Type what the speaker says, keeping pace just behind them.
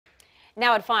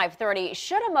Now at 5:30,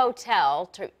 should a motel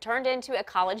turned into a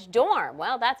college dorm?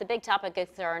 Well, that's a big topic of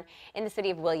concern in the city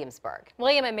of Williamsburg.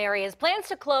 William and Mary has plans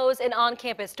to close an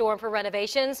on-campus dorm for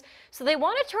renovations, so they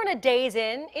want to turn a Days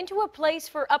Inn into a place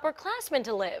for upperclassmen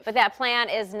to live. But that plan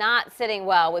is not sitting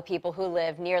well with people who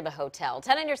live near the hotel.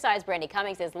 10 on your side's Brandy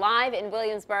Cummings is live in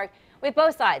Williamsburg with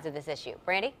both sides of this issue.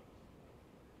 Brandy?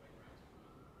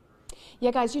 Yeah,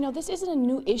 guys, this isn't a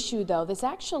new issue, though. This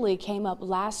actually came up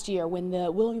last year when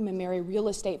the William and Mary Real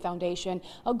Estate Foundation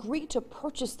agreed to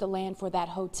purchase the land for that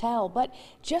hotel. But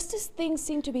just as things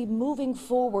seem to be moving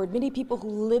forward, many people who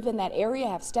live in that area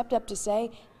have stepped up to say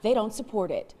they don't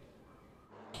support it.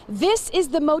 This is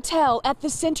the motel at the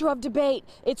center of debate.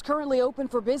 It's currently open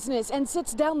for business and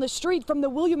sits down the street from the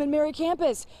William and Mary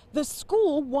campus. The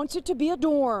school wants it to be a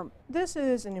dorm. This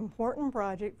is an important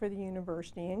project for the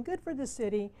university and good for the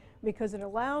city because it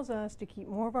allows us to keep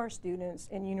more of our students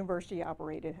in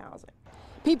university-operated housing.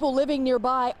 People living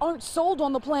nearby aren't sold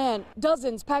on the plan.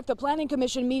 Dozens packed the Planning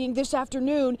Commission meeting this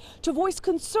afternoon to voice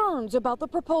concerns about the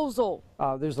proposal.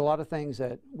 There's a lot of things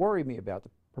that worry me about the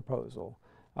proposal.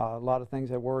 A lot of things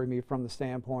that worry me from the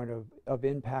standpoint of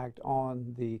impact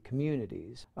on the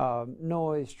communities.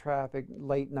 Noise, traffic,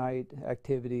 late night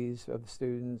activities of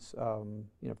students,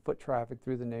 foot traffic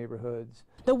through the neighborhoods.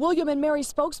 The William and Mary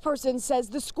spokesperson says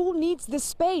the school needs the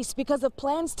space because of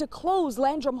plans to close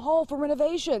Landrum Hall for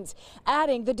renovations,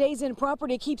 adding the Days Inn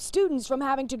property keeps students from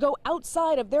having to go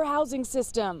outside of their housing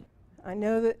system. I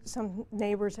know that some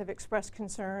neighbors have expressed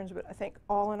concerns, but I think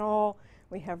all in all,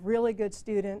 we have really good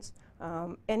students.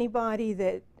 Any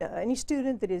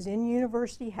student that is in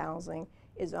university housing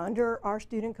is under our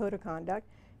student code of conduct,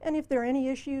 and if there are any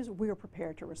issues, we are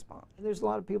prepared to respond. There's a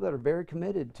lot of people that are very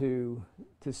committed to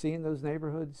seeing those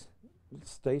neighborhoods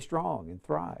stay strong and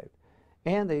thrive.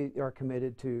 And they are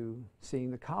committed to seeing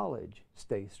the college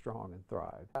stay strong and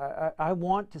thrive. I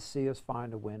want to see us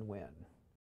find a win-win.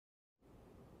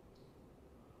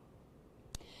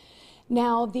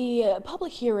 Now, the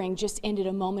public hearing just ended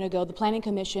a moment ago. The Planning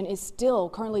Commission is still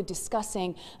currently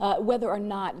discussing whether or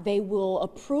not they will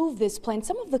approve this plan.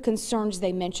 Some of the concerns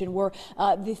they mentioned were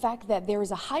the fact that there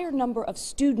is a higher number of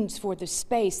students for the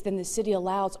space than the city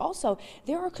allows. Also,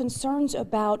 there are concerns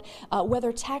about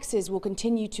whether taxes will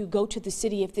continue to go to the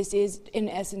city if this is, in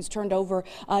essence, turned over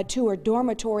to a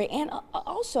dormitory, and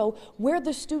also where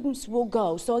the students will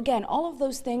go. So again, all of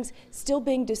those things still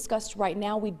being discussed right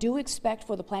now. We do expect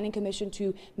for the Planning Commission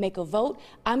to make a vote.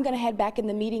 I'm going to head back in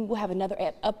the meeting. We'll have another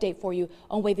update for you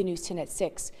on Wavy News 10 at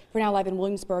 6. For now, live in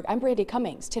Williamsburg, I'm Brandy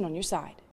Cummings, 10 on your side.